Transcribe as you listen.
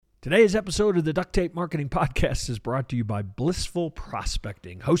Today's episode of the Duct Tape Marketing Podcast is brought to you by Blissful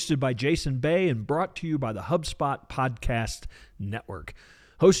Prospecting, hosted by Jason Bay and brought to you by the HubSpot Podcast Network.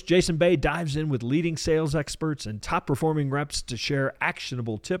 Host Jason Bay dives in with leading sales experts and top-performing reps to share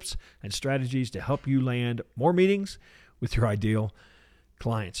actionable tips and strategies to help you land more meetings with your ideal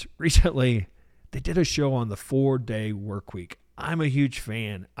clients. Recently, they did a show on the 4-day work week. I'm a huge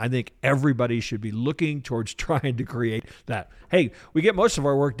fan. I think everybody should be looking towards trying to create that. Hey, we get most of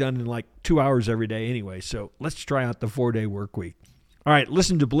our work done in like 2 hours every day anyway, so let's try out the 4-day work week. All right,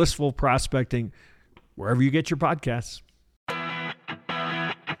 listen to Blissful Prospecting wherever you get your podcasts.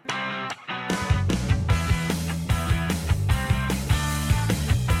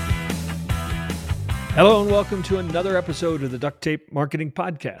 Hello and welcome to another episode of the Duct Tape Marketing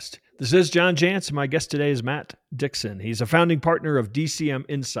Podcast. This is John Jantsch, and my guest today is Matt Dixon. He's a founding partner of DCM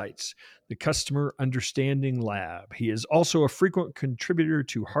Insights, the Customer Understanding Lab. He is also a frequent contributor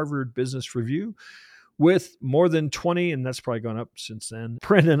to Harvard Business Review with more than 20, and that's probably gone up since then,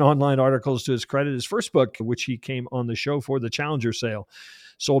 print and online articles to his credit. His first book, which he came on the show for, The Challenger Sale,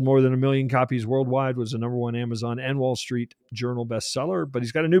 sold more than 1 million copies worldwide, was the #1 Amazon and Wall Street Journal bestseller, but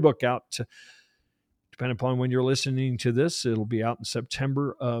he's got a new book out. Depending upon when you're listening to this, it'll be out in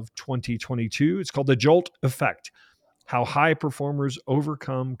September of 2022. It's called The Jolt Effect, How High Performers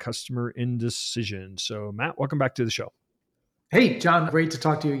Overcome Customer Indecision. So, Matt, welcome back to the show. Hey, John, great to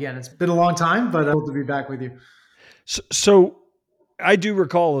talk to you again. It's been a long time, but I'm able to be back with you. So I do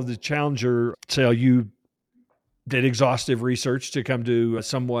recall of the Challenger sale, you did exhaustive research to come to a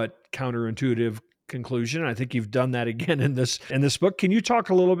somewhat counterintuitive conclusion. I think you've done that again in this book. Can you talk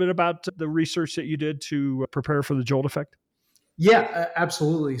a little bit about the research that you did to prepare for the Jolt Effect? Yeah,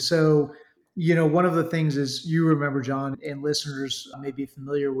 absolutely. So, one of the things is you remember, John, and listeners may be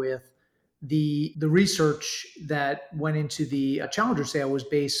familiar with the research that went into the Challenger sale was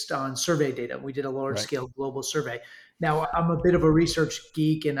based on survey data. We did a large scale global survey. Now, I'm a bit of a research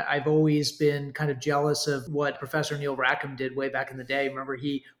geek, and I've always been kind of jealous of what Professor Neil Rackham did way back in the day. Remember,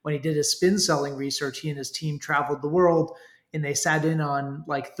 when he did his spin selling research, he and his team traveled the world, and they sat in on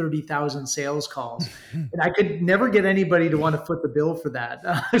like 30,000 sales calls. And I could never get anybody to want to foot the bill for that.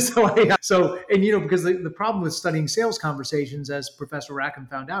 Because the problem with studying sales conversations, as Professor Rackham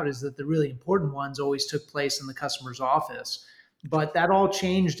found out, is that the really important ones always took place in the customer's office. But that all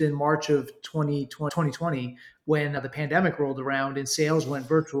changed in March of 2020 when the pandemic rolled around and sales went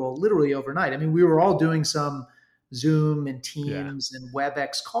virtual literally overnight. I mean, we were all doing some Zoom and Teams and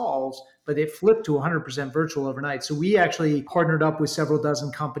WebEx calls, but it flipped to 100% virtual overnight. So we actually partnered up with several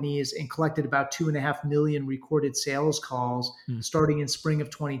dozen companies and collected about 2.5 million recorded sales calls starting in spring of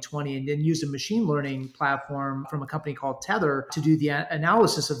 2020, and then used a machine learning platform from a company called Tether to do the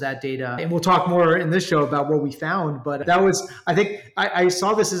analysis of that data. And we'll talk more in this show about what we found, but that was, I think I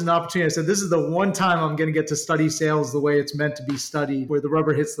saw this as an opportunity. I said, this is the one time I'm going to get to study sales the way it's meant to be studied, where the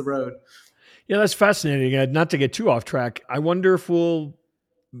rubber hits the road. Yeah, that's fascinating. Not to get too off track, I wonder if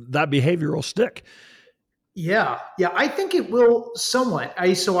that behavior will stick. Yeah, I think it will somewhat.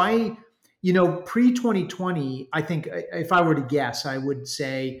 Pre-2020, I think if I were to guess, I would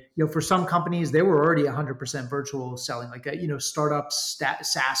say, for some companies, they were already 100% virtual selling, like, startups,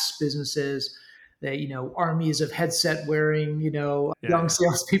 SaaS businesses, armies of headset wearing, young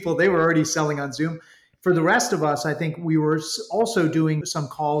salespeople, they were already selling on Zoom. For the rest of us, I think we were also doing some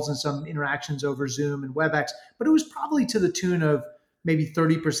calls and some interactions over Zoom and WebEx, but it was probably to the tune of maybe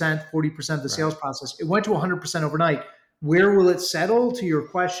 30%, 40% of the sales process. It went to 100% overnight. Where will it settle, to your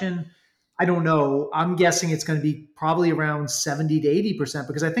question? I don't know. I'm guessing it's going to be probably around 70 to 80%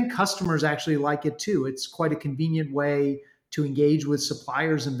 because I think customers actually like it too. It's quite a convenient way to engage with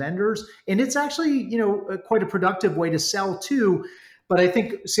suppliers and vendors. And it's actually, quite a productive way to sell too. But I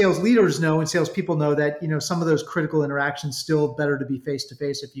think sales leaders know and salespeople know that, some of those critical interactions still better to be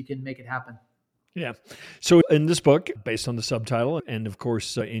face-to-face if you can make it happen. Yeah. So in this book, based on the subtitle, and of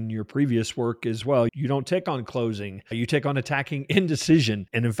course, in your previous work as well, you don't take on closing, you take on attacking indecision.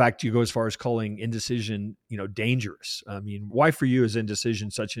 And in fact, you go as far as calling indecision, dangerous. I mean, why for you is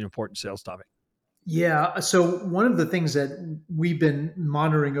indecision such an important sales topic? Yeah. So one of the things that we've been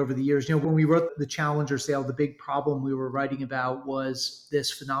monitoring over the years, when we wrote the Challenger sale, the big problem we were writing about was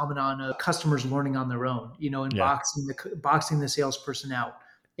this phenomenon of customers learning on their own, and boxing the salesperson out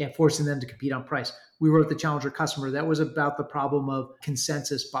and forcing them to compete on price. We wrote the Challenger Customer. That was about the problem of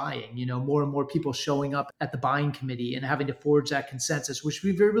consensus buying, more and more people showing up at the buying committee and having to forge that consensus, which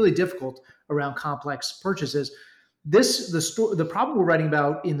would be really difficult around complex purchases. The problem we're writing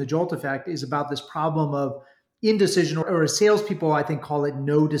about in the Jolt Effect is about this problem of indecision, or as salespeople, I think, call it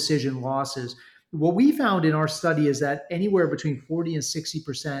no decision losses. What we found in our study is that anywhere between 40 and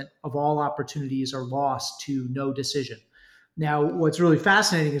 60% of all opportunities are lost to no decision. Now, what's really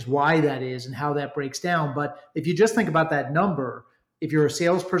fascinating is why that is and how that breaks down. But if you just think about that number, if you're a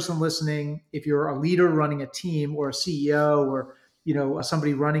salesperson listening, if you're a leader running a team or a CEO or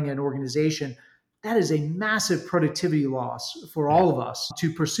somebody running an organization, that is a massive productivity loss for Yeah. all of us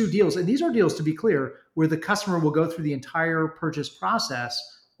to pursue deals. And these are deals, to be clear, where the customer will go through the entire purchase process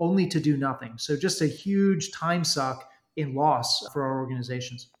only to do nothing. So just a huge time suck in loss for our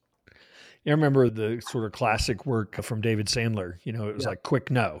organizations. I remember the sort of classic work from David Sandler. It was Yeah. like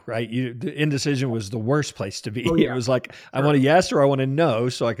quick no, right? The indecision was the worst place to be. Oh, It yeah. was like, I Sure. want a yes or I want a no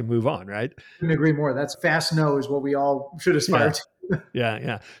so I can move on, right? Couldn't agree more. That's fast no is what we all should aspire Yeah. to. Yeah,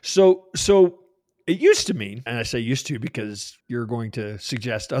 yeah. So it used to mean, and I say used to because you're going to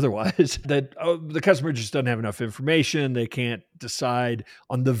suggest otherwise, that the customer just doesn't have enough information. They can't decide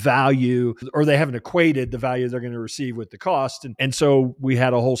on the value, or they haven't equated the value they're going to receive with the cost. And so we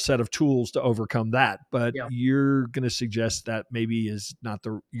had a whole set of tools to overcome that. But Yeah. you're going to suggest that maybe is not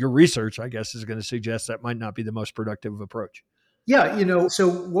your research, I guess, is going to suggest that might not be the most productive approach. Yeah, so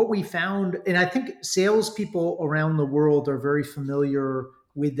what we found, and I think salespeople around the world are very familiar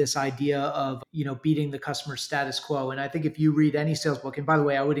with this idea of, beating the customer status quo. And I think if you read any sales book, and by the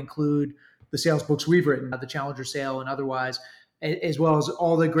way, I would include the sales books we've written, the Challenger Sale and otherwise, as well as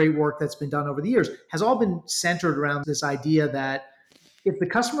all the great work that's been done over the years, has all been centered around this idea that if the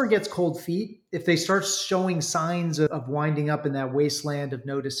customer gets cold feet, if they start showing signs of winding up in that wasteland of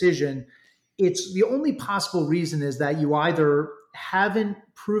no decision, it's the only possible reason is that you either haven't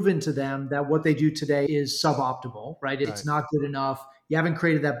proven to them that what they do today is suboptimal, right? It's Right. not good enough. You haven't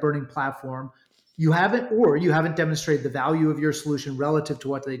created that burning platform. You haven't demonstrated the value of your solution relative to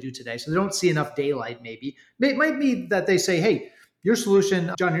what they do today. So they don't see enough daylight, maybe. It might be that they say, hey,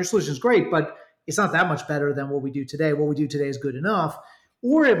 John, your solution is great, but it's not that much better than what we do today. What we do today is good enough.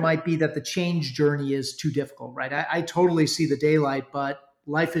 Or it might be that the change journey is too difficult, right? I totally see the daylight, but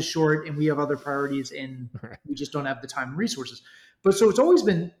life is short and we have other priorities and we just don't have the time and resources. But so it's always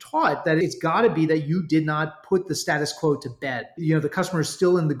been taught that it's got to be that you did not put the status quo to bed. The customer is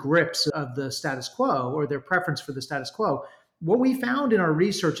still in the grips of the status quo or their preference for the status quo. What we found in our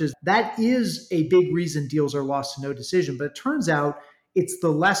research is that is a big reason deals are lost to no decision. But it turns out it's the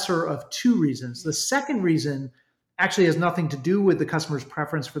lesser of two reasons. The second reason actually has nothing to do with the customer's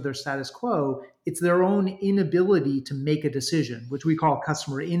preference for their status quo. It's their own inability to make a decision, which we call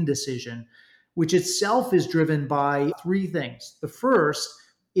customer indecision, which itself is driven by three things. The first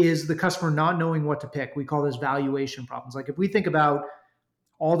is the customer not knowing what to pick. We call this valuation problems. Like if we think about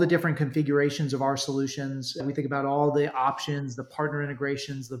all the different configurations of our solutions, we think about all the options, the partner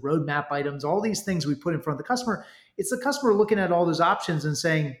integrations, the roadmap items, all these things we put in front of the customer, it's the customer looking at all those options and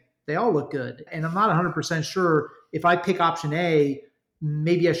saying, they all look good. And I'm not 100% sure if I pick option A,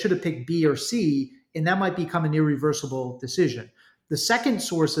 maybe I should have picked B or C, and that might become an irreversible decision. The second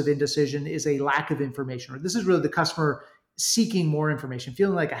source of indecision is a lack of information, or this is really the customer seeking more information,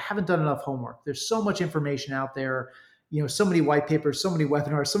 feeling like I haven't done enough homework. There's so much information out there, so many white papers, so many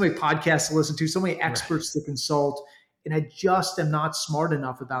webinars, so many podcasts to listen to, so many experts to consult, and I just am not smart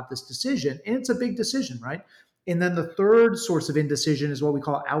enough about this decision. And it's a big decision, right? And then the third source of indecision is what we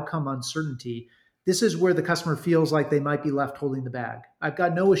call outcome uncertainty. This is where the customer feels like they might be left holding the bag. I've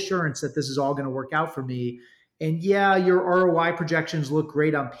got no assurance that this is all going to work out for me. And yeah, your ROI projections look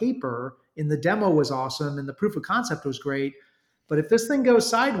great on paper, and the demo was awesome, and the proof of concept was great. But if this thing goes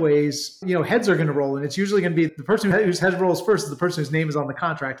sideways, heads are going to roll, and it's usually going to be the person whose head rolls first is the person whose name is on the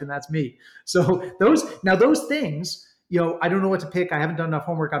contract, and that's me. So those things, I don't know what to pick. I haven't done enough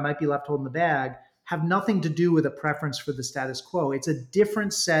homework. I might be left holding the bag. Have nothing to do with a preference for the status quo. It's a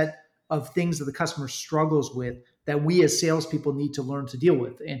different set of things that the customer struggles with that we as salespeople need to learn to deal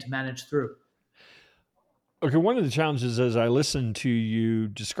with and to manage through. Okay, one of the challenges as I listen to you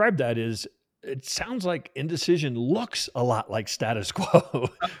describe that is it sounds like indecision looks a lot like status quo,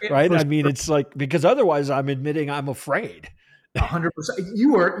 right? For I mean, sure. it's like, because otherwise I'm admitting I'm afraid. 100%.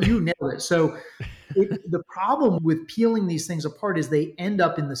 You nailed it. So the problem with peeling these things apart is they end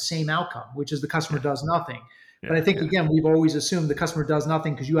up in the same outcome, which is the customer Yeah, does nothing. But I yeah, think yeah. again, we've always assumed the customer does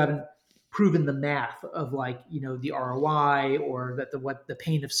nothing because you haven't proven the math of the ROI or that what the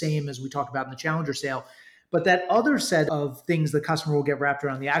pain of same as we talk about in the Challenger sale. But that other set of things the customer will get wrapped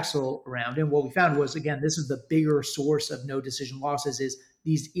around the axle around. And what we found was, again, this is the bigger source of no decision losses is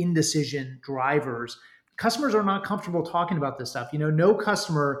these indecision drivers. Customers are not comfortable talking about this stuff. No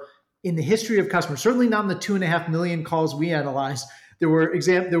customer in the history of customers, certainly not in the 2.5 million calls we analyzed, there were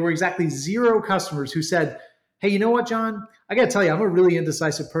exactly zero customers who said, Hey, you know what, John? I got to tell you, I'm a really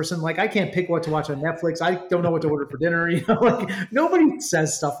indecisive person. Like, I can't pick what to watch on Netflix. I don't know what to order for dinner. Like nobody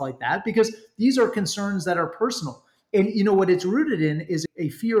says stuff like that because these are concerns that are personal. And what it's rooted in is a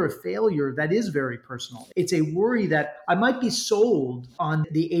fear of failure that is very personal. It's a worry that I might be sold on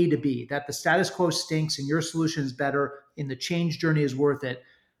the A to B, that the status quo stinks and your solution is better and the change journey is worth it.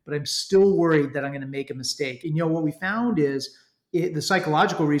 But I'm still worried that I'm going to make a mistake. And what we found is the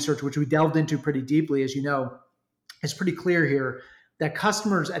psychological research, which we delved into pretty deeply, as you know, it's pretty clear here that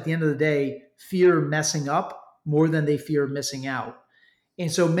customers at the end of the day fear messing up more than they fear missing out.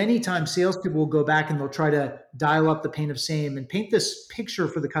 And so many times salespeople will go back and they'll try to dial up the pain of same and paint this picture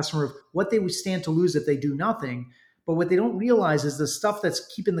for the customer of what they would stand to lose if they do nothing. But what they don't realize is the stuff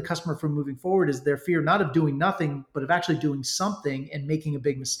that's keeping the customer from moving forward is their fear not of doing nothing, but of actually doing something and making a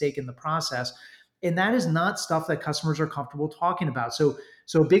big mistake in the process. And that is not stuff that customers are comfortable talking about. So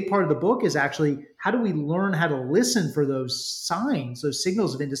a big part of the book is actually how do we learn how to listen for those signs, those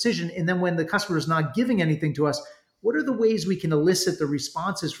signals of indecision? And then when the customer is not giving anything to us, what are the ways we can elicit the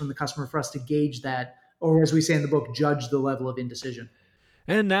responses from the customer for us to gauge that, or as we say in the book, judge the level of indecision?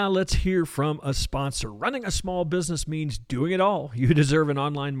 And now let's hear from a sponsor. Running a small business means doing it all. You deserve an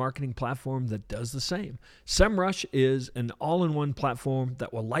online marketing platform that does the same. SEMrush is an all-in-one platform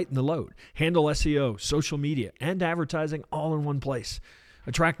that will lighten the load, handle SEO, social media, and advertising all in one place.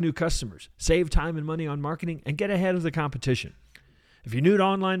 Attract new customers, save time and money on marketing, and get ahead of the competition. If you're new to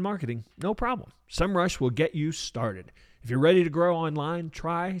online marketing, no problem. SEMrush will get you started. If you're ready to grow online,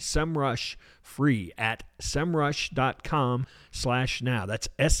 try SEMrush free at semrush.com/now. That's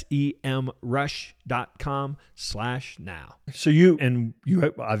semrush.com/now. So you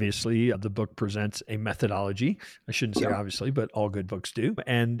obviously, the book presents a methodology. I shouldn't say obviously, but all good books do.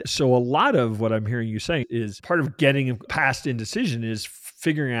 And so a lot of what I'm hearing you saying is part of getting past indecision is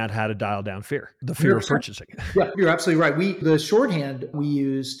figuring out how to dial down fear, the fear of purchasing. Yeah, you're absolutely right. The shorthand we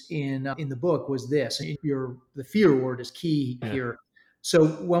used in the book was this. The fear word is key here. So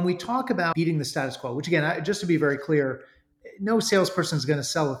when we talk about beating the status quo, which again, just to be very clear, no salesperson is going to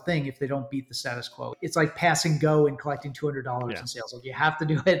sell a thing if they don't beat the status quo. It's like passing go and collecting $200 in sales. Like you have to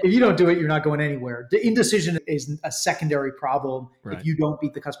do it. If you don't do it, you're not going anywhere. The indecision is a secondary problem if you don't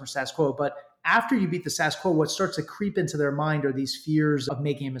beat the customer status quo. But after you beat the status quo, what starts to creep into their mind are these fears of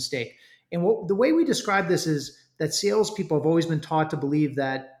making a mistake. And the way we describe this is that salespeople have always been taught to believe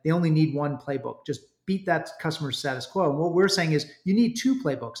that they only need one playbook. Just beat that customer status quo. And what we're saying is you need two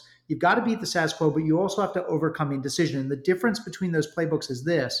playbooks. You've got to beat the status quo, but you also have to overcome indecision. And the difference between those playbooks is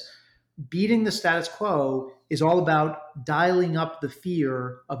this. Beating the status quo is all about dialing up the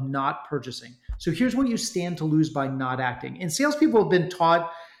fear of not purchasing. So here's what you stand to lose by not acting. And salespeople have been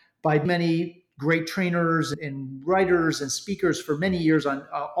taught by many great trainers and writers and speakers for many years on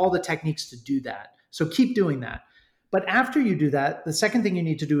all the techniques to do that. So keep doing that. But after you do that, the second thing you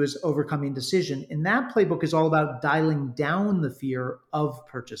need to do is overcome indecision. And that playbook is all about dialing down the fear of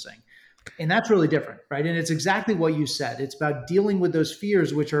purchasing. And that's really different, right? And it's exactly what you said. It's about dealing with those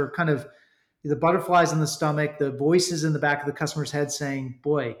fears, which are kind of the butterflies in the stomach, the voices in the back of the customer's head saying,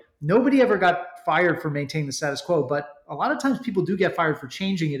 boy, nobody ever got fired for maintaining the status quo, but a lot of times people do get fired for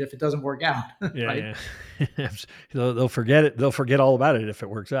changing it if it doesn't work out. Right? Yeah. They'll forget it. They'll forget all about it if it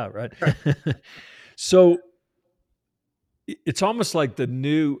works out, right? So it's almost like the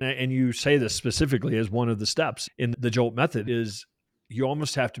new, and you say this specifically as one of the steps in the JOLT method, is you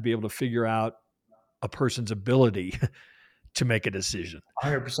almost have to be able to figure out a person's ability to make a decision.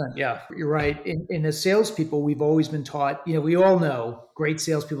 100%. Yeah, you're right. In as salespeople, we've always been taught, we all know great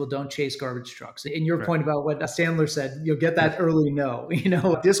salespeople don't chase garbage trucks. And your point about what Sandler said, you'll get that early no,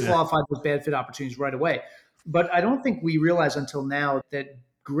 disqualified with bad fit opportunities right away. But I don't think we realize until now that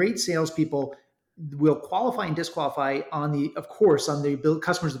great salespeople will qualify and disqualify on the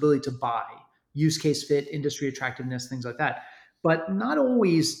customer's ability to buy, use case fit, industry attractiveness, things like that. But not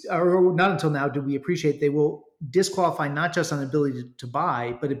always, or not until now, do we appreciate they will disqualify not just on ability to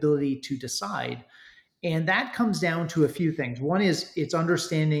buy, but ability to decide. And that comes down to a few things. One is it's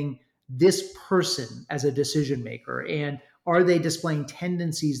understanding this person as a decision maker, and are they displaying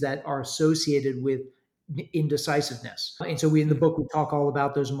tendencies that are associated with indecisiveness? And so in the book, we talk all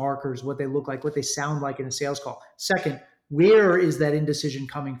about those markers, what they look like, what they sound like in a sales call. Second, where is that indecision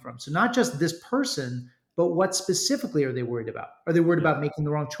coming from? So not just this person, but what specifically are they worried about? Are they worried about making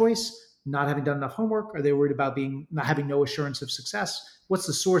the wrong choice, not having done enough homework? Are they worried about not having no assurance of success? What's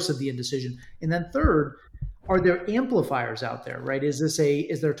the source of the indecision? And then third, are there amplifiers out there, right? Is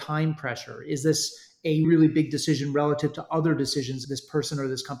there time pressure? Is this a really big decision relative to other decisions this person or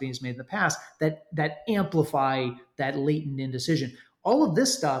this company has made in the past that amplify that latent indecision? All of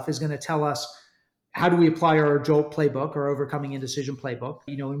this stuff is going to tell us How do we apply our Jolt playbook, our overcoming indecision playbook?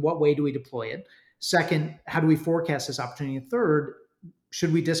 In what way do we deploy it? Second, how do we forecast this opportunity? And third,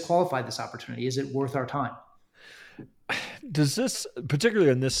 should we disqualify this opportunity? Is it worth our time? Does this,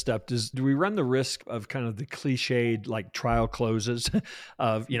 particularly in this step, do we run the risk of kind of the cliched like trial closes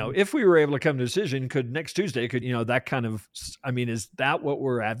of, if we were able to come to a decision, could next Tuesday, that kind of, I mean, is that what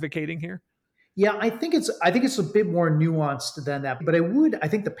we're advocating here? Yeah, I think it's a bit more nuanced than that. But I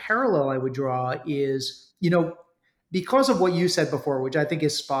think the parallel I would draw is, because of what you said before, which I think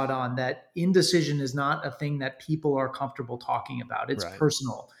is spot on, that indecision is not a thing that people are comfortable talking about. It's Right.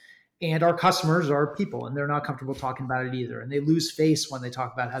 personal. And our customers are people and they're not comfortable talking about it either. And they lose face when they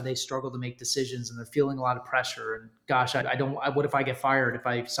talk about how they struggle to make decisions and they're feeling a lot of pressure. And gosh, I don't, what if I get fired if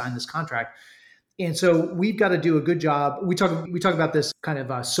I sign this contract? And so we've got to do a good job. We talk about this kind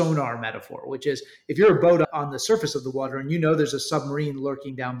of sonar metaphor, which is if you're a boat on the surface of the water and there's a submarine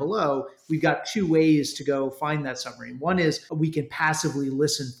lurking down below, we've got two ways to go find that submarine. One is we can passively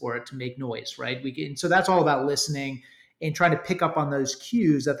listen for it to make noise, right? So that's all about listening and trying to pick up on those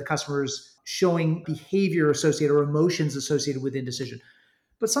cues that the customer's showing behavior associated or emotions associated with indecision.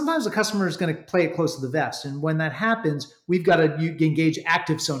 But sometimes the customer is going to play it close to the vest. And when that happens, we've got to engage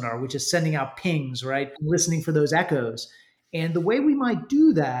active sonar, which is sending out pings, right? Listening for those echoes. And the way we might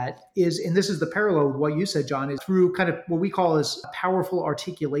do that is, and this is the parallel with what you said, John, is through kind of what we call as powerful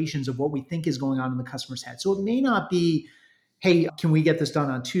articulations of what we think is going on in the customer's head. So it may not be, hey, can we get this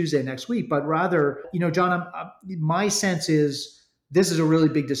done on Tuesday next week? But rather, John, my sense is this is a really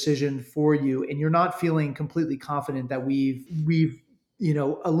big decision for you, and you're not feeling completely confident that we've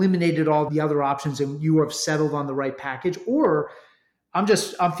eliminated all the other options and you have settled on the right package. Or I'm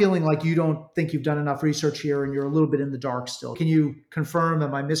feeling like you don't think you've done enough research here and you're a little bit in the dark still. Can you confirm?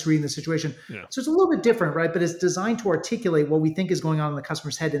 Am I misreading the situation? Yeah. So it's a little bit different, right? But it's designed to articulate what we think is going on in the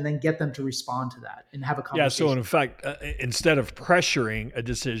customer's head and then get them to respond to that and have a conversation. Yeah. So in fact, instead of pressuring a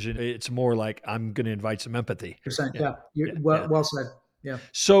decision, it's more like I'm going to invite some empathy. Yeah. Well said. Yeah.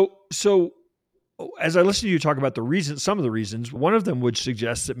 So as I listen to you talk about some of the reasons, one of them would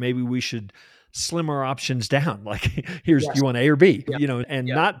suggest that maybe we should slim our options down. Like here's, Yes. you want A or B, Yeah. and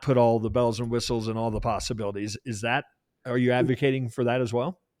not put all the bells and whistles and all the possibilities. Are you advocating for that as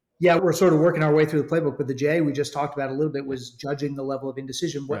well? Yeah, we're sort of working our way through the playbook. But the J we just talked about a little bit was judging the level of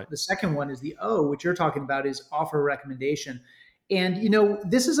indecision. Right. The second one is the O, which you're talking about, is offer a recommendation. And,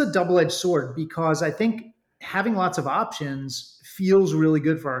 this is a double-edged sword because I think having lots of options feels really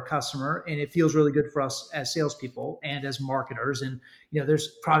good for our customer and it feels really good for us as salespeople and as marketers. And, there's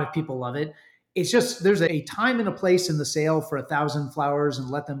product people love it. It's just there's a time and a place in the sale for 1,000 flowers and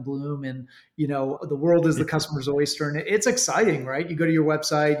let them bloom. And, the world is the customer's oyster. And it's exciting, right? You go to your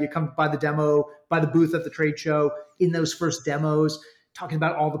website, you come by the demo, by the booth at the trade show. In those first demos, talking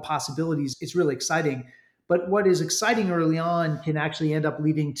about all the possibilities, it's really exciting. But what is exciting early on can actually end up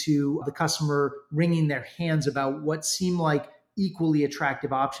leading to the customer wringing their hands about what seem like equally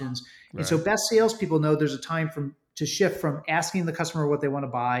attractive options. Right. And so best salespeople know there's a time to shift from asking the customer what they want to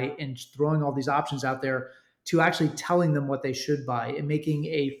buy and throwing all these options out there to actually telling them what they should buy and making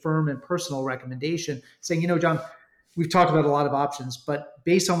a firm and personal recommendation, saying, John, we've talked about a lot of options, but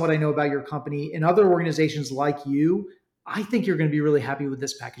based on what I know about your company and other organizations like you, I think you're going to be really happy with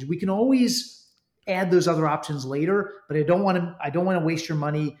this package. We can always add those other options later, but I don't want to waste your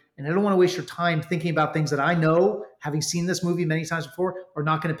money and I don't want to waste your time thinking about things that I know, having seen this movie many times before, are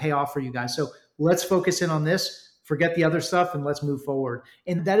not going to pay off for you guys. So let's focus in on this, forget the other stuff, and let's move forward.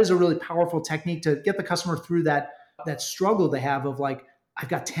 And that is a really powerful technique to get the customer through that struggle they have of like, I've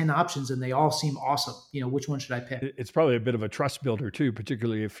got 10 options and they all seem awesome. Which one should I pick? It's probably a bit of a trust builder too,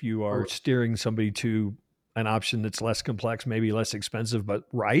 particularly if you are steering somebody to an option that's less complex, maybe less expensive, but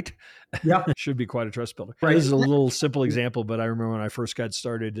right. Yeah. Should be quite a trust builder. Right. This is a little simple example, but I remember when I first got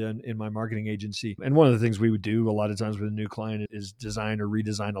started in my marketing agency, and one of the things we would do a lot of times with a new client is design or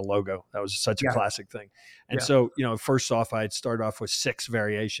redesign a logo. That was such a classic thing. And so, first off, I'd start off with 6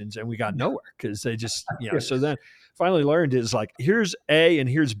 variations and we got nowhere because they just, so then finally learned is like, here's A and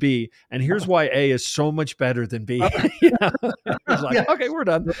here's B, and here's why A is so much better than B. It's like, okay, we're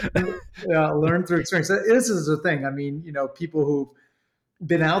done. Learn through experience. This is the thing. I mean, people who've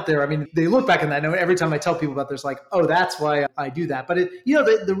been out there, I mean, they look back on that. And every time I tell people about this, like, oh, that's why I do that. But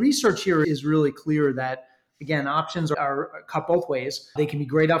the research here is really clear that, again, options are cut both ways. They can be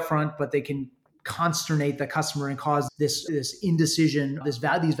great up front, but they can consternate the customer and cause this indecision, these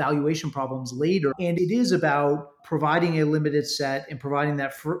valuation problems later. And it is about providing a limited set and providing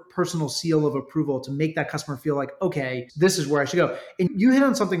that personal seal of approval to make that customer feel like, okay, this is where I should go. And you hit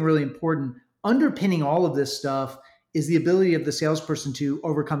on something really important. Underpinning all of this stuff is the ability of the salesperson to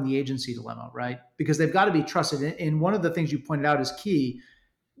overcome the agency dilemma, right? Because they've got to be trusted. And one of the things you pointed out is key.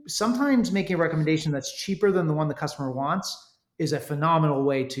 Sometimes making a recommendation that's cheaper than the one the customer wants is a phenomenal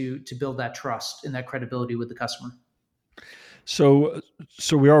way to build that trust and that credibility with the customer. So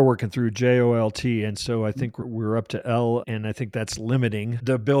we are working through JOLT, and so I think we're up to L, and I think that's limiting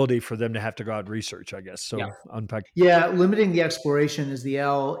the ability for them to have to go out and research, I guess. Yeah. So unpack. Yeah, limiting the exploration is the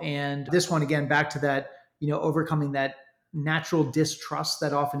L. And this one, again, back to that, overcoming that natural distrust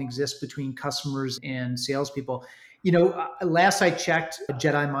that often exists between customers and salespeople. Last I checked,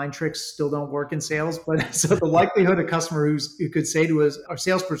 Jedi mind tricks still don't work in sales. But so the likelihood a customer who could say to us, or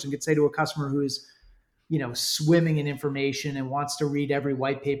salesperson could say to a customer who is swimming in information and wants to read every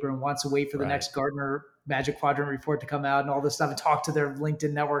white paper and wants to wait for the Right. next Gartner Magic Quadrant report to come out and all this stuff and talk to their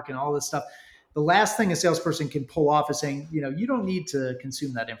LinkedIn network and all this stuff. The last thing a salesperson can pull off is saying, you don't need to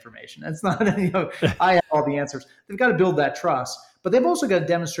consume that information. That's not, I have all the answers. They've got to build that trust, but they've also got to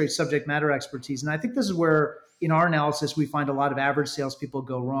demonstrate subject matter expertise. And I think this is where, in our analysis, we find a lot of average salespeople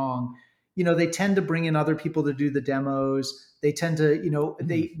go wrong. They tend to bring in other people to do the demos. They tend to,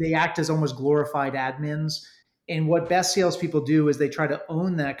 they act as almost glorified admins. And what best salespeople do is they try to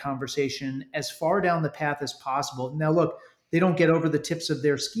own that conversation as far down the path as possible. Now, look, they don't get over the tips of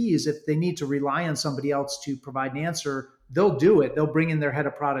their skis. If they need to rely on somebody else to provide an answer, they'll do it. They'll bring in their head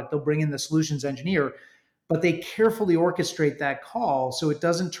of product. They'll bring in the solutions engineer, but they carefully orchestrate that call so it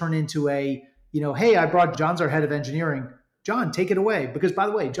doesn't turn into a, hey, I brought John's our head of engineering. John, take it away. Because by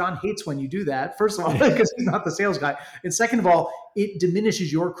the way, John hates when you do that. First of all, because he's not the sales guy. And second of all, it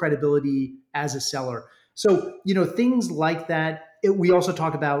diminishes your credibility as a seller. So, things like that. We also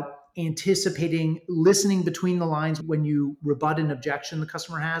talk about anticipating, listening between the lines when you rebut an objection the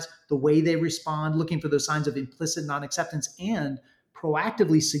customer has, the way they respond, looking for those signs of implicit non-acceptance, and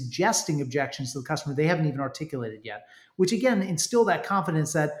proactively suggesting objections to the customer they haven't even articulated yet, which again instill that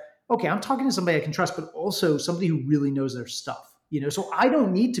confidence that, okay, I'm talking to somebody I can trust, but also somebody who really knows their stuff. So I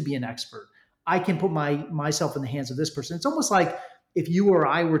don't need to be an expert. I can put myself in the hands of this person. It's almost like if you or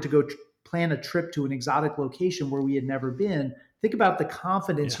I were to go plan a trip to an exotic location where we had never been. Think about the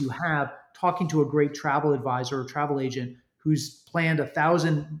confidence you have talking to a great travel advisor or travel agent who's planned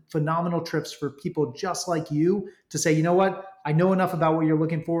 1,000 phenomenal trips for people just like you to say, you know what? I know enough about what you're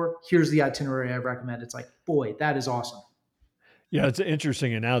looking for. Here's the itinerary I recommend. It's like, boy, that is awesome. Yeah, it's an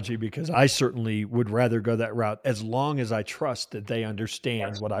interesting analogy because I certainly would rather go that route as long as I trust that they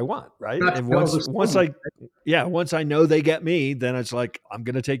understand what I want, right? Not to And build once a once story, I yeah, once I know they get me, then it's like I'm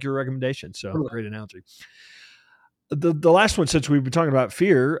going to take your recommendation. So, right? great analogy. The last one, since we've been talking about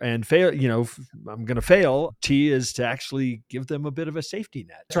fear and fail, I'm going to fail. T is to actually give them a bit of a safety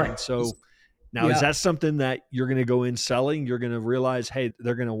net. That's And right. so now, is Yeah. that something that you're going to go in selling? You're going to realize, hey,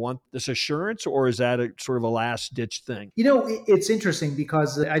 they're going to want this assurance, or is that a sort of a last ditch thing? It's interesting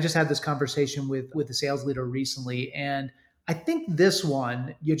because I just had this conversation with a sales leader recently, and I think this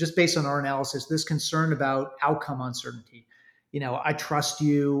one, just based on our analysis, this concern about outcome uncertainty. I trust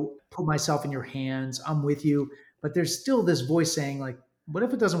you, put myself in your hands, I'm with you, but there's still this voice saying like, what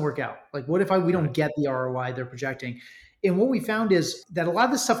if it doesn't work out? Like, what if we don't Right. get the ROI they're projecting? And what we found is that a lot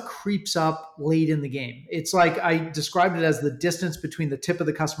of this stuff creeps up late in the game. It's like I described it as the distance between the tip of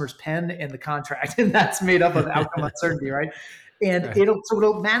the customer's pen and the contract, and that's made up of outcome uncertainty, right? And Right.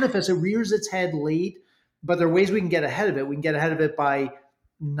 it'll manifest. It rears its head late, but there are ways we can get ahead of it. We can get ahead of it by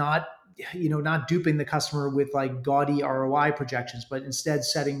not not duping the customer with like gaudy ROI projections, but instead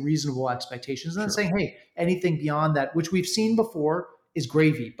setting reasonable expectations and then Sure. saying, hey, anything beyond that, which we've seen before, is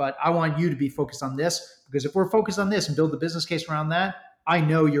gravy. But I want you to be focused on this because if we're focused on this and build the business case around that, I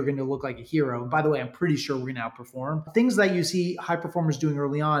know you're going to look like a hero. And by the way, I'm pretty sure we're going to outperform things that you see high performers doing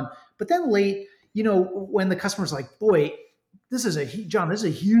early on. But then late, when the customer's like, boy, this is John, this is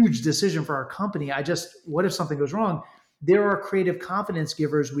a huge decision for our company. What if something goes wrong? There are creative confidence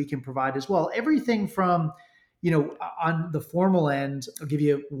givers we can provide as well. Everything from, on the formal end, I'll give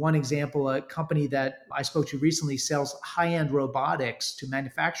you one example. A company that I spoke to recently sells high-end robotics to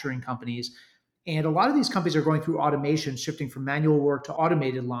manufacturing companies. And a lot of these companies are going through automation, shifting from manual work to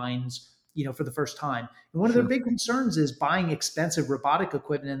automated lines, for the first time. And one of their Sure. big concerns is buying expensive robotic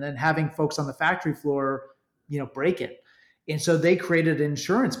equipment and then having folks on the factory floor, break it. And so they created an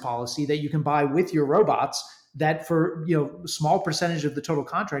insurance policy that you can buy with your robots that for, small percentage of the total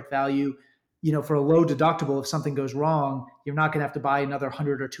contract value, for a low deductible, if something goes wrong, you're not going to have to buy another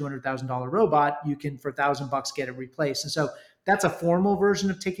 $100,000 or $200,000 robot. You can, for $1,000, get it replaced. And so that's a formal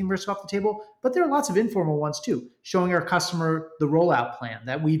version of taking risk off the table, but there are lots of informal ones too, showing our customer the rollout plan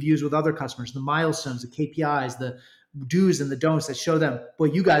that we've used with other customers, the milestones, the KPIs, the do's and the don'ts that show them, well,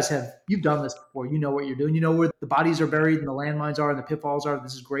 you've done this before. You know what you're doing. You know where the bodies are buried and the landmines are and the pitfalls are.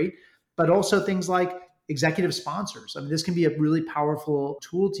 This is great. But also things like executive sponsors. I mean, this can be a really powerful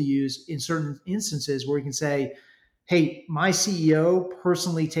tool to use in certain instances where you can say, hey, my CEO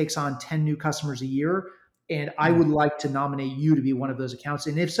personally takes on 10 new customers a year, and I would like to nominate you to be one of those accounts.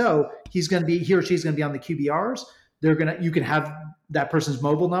 And if so, he or she's going to be on the QBRs. You can have that person's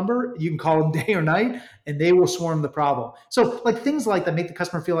mobile number. You can call them day or night, and they will swarm the problem. So like things like that make the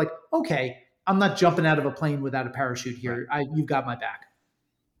customer feel like, okay, I'm not jumping out of a plane without a parachute here. Right. You've got my back.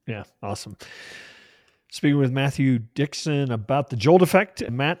 Yeah, awesome. Speaking with Matthew Dixon about the Jolt Effect.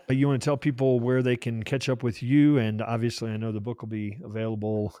 Matt, you want to tell people where they can catch up with you? And obviously, I know the book will be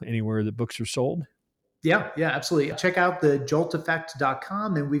available anywhere that books are sold. Yeah, absolutely. Check out the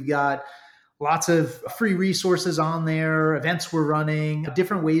jolteffect.com, and we've got lots of free resources on there, events we're running,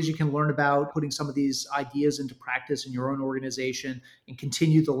 different ways you can learn about putting some of these ideas into practice in your own organization and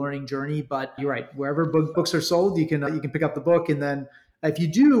continue the learning journey. But you're right, wherever books are sold, you can pick up the book. And then if you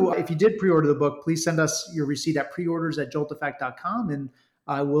did pre-order the book, please send us your receipt at preorders@jolteffect.com, and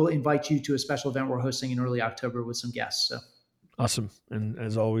I will invite you to a special event we're hosting in early October with some guests. So. Awesome. And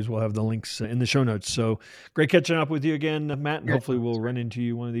as always, we'll have the links in the show notes. So great catching up with you again, Matt, and hopefully we'll run into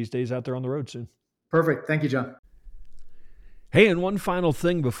you one of these days out there on the road soon. Perfect. Thank you, John. Hey, and one final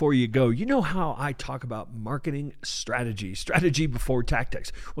thing before you go. You know how I talk about marketing strategy before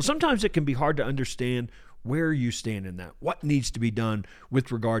tactics. Well, sometimes it can be hard to understand where you stand in that, what needs to be done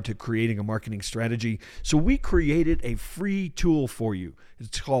with regard to creating a marketing strategy. So we created a free tool for you.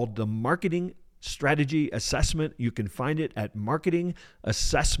 It's called the Marketing Strategy Assessment. You can find it at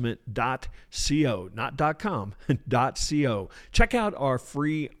marketingassessment.co, not .com, .co. Check out our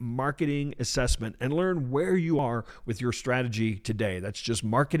free marketing assessment and learn where you are with your strategy today. That's just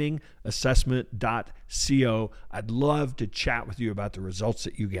marketingassessment.co. I'd love to chat with you about the results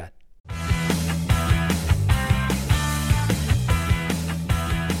that you get.